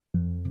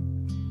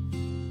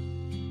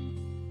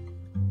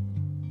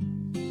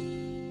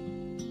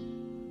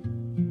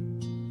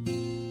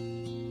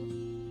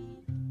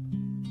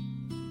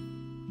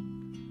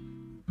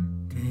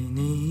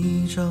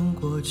张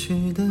过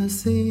去的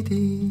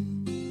CD，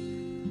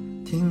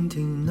 听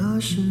听那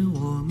是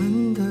我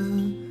们的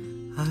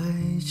爱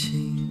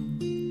情。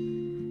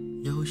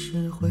有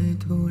时会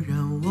突然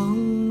忘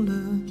了，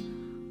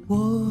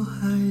我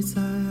还在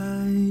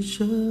爱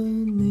着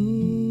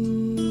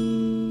你。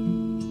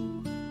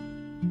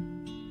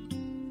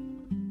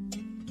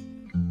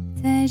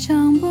再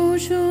唱不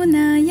出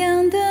那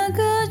样的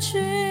歌曲，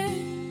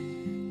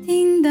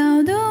听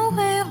到都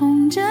会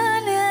红着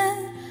脸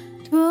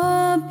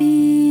躲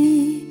避。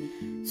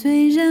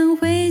虽然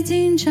会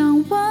经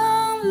常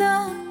忘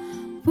了，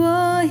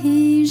我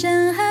依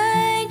然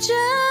爱着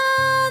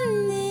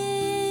你。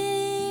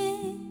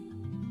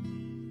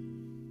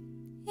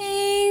因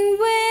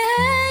为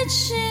爱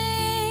情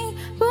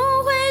不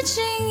会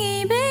轻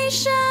易悲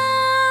伤，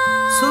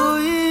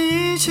所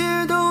以一切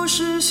都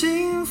是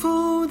幸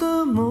福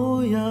的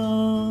模样。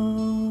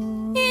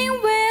因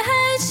为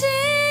爱情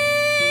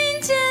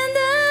简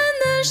单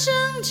的生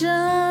长，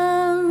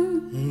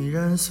依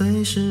然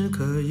随时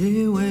可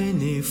以为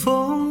你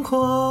疯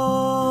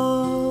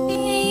狂。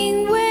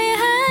因为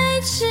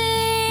爱情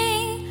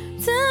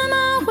怎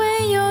么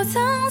会有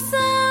沧桑，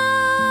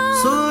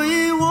所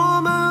以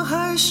我们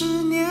还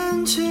是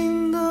年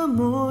轻的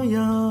模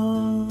样。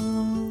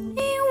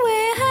因为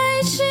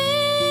爱情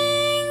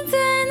在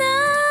那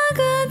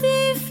个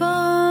地方，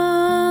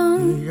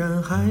依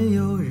然还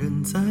有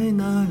人在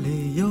那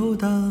里游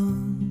荡，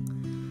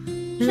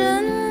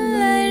人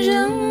来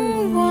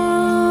人往。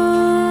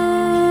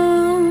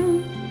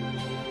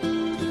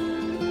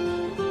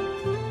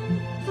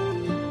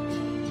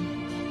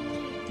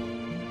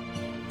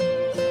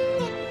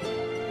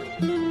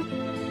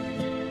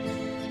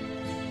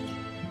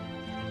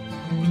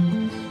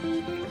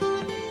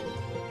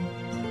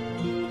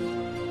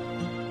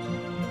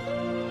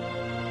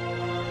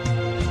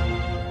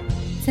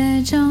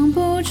再唱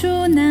不出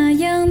那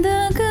样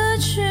的歌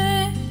曲，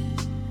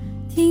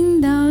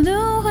听到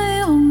都会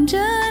红着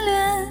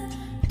脸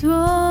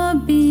躲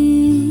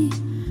避。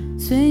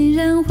虽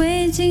然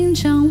会经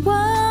常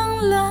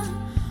忘了，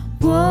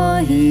我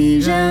依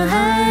然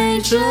爱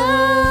着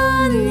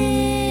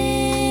你。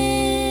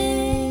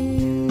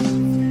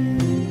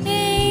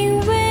因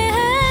为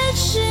爱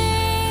情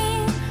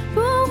不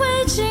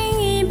会轻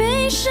易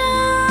悲伤，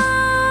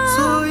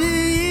所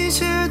以一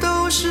切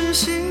都是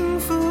幸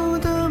福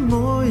的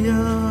模样。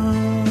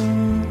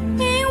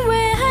因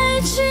为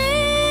爱情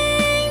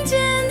简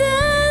单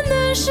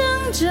的生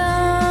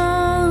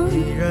长，依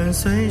然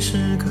随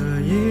时可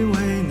以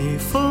为你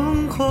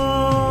疯狂。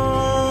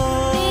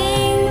因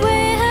为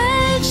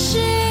爱情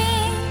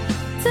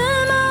怎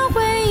么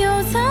会有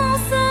沧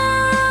桑，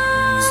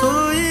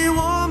所以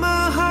我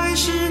们还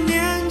是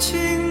年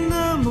轻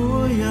的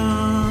模样。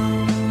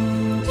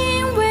因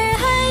为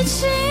爱情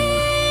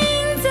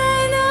在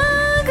那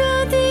个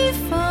地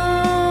方，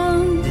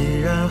依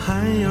然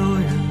还有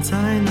人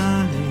在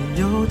那里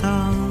游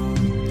荡，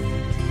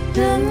人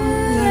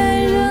来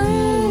人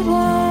往。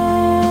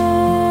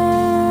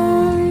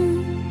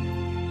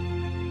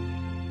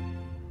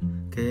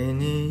给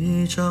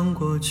你一张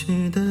过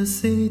去的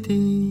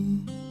CD，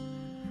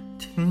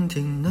 听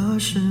听那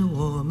是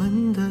我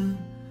们的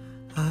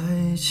爱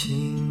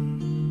情。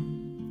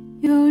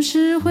有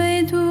时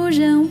会突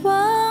然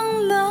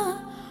忘了，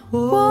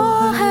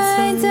我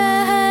还在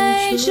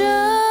爱着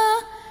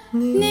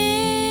你。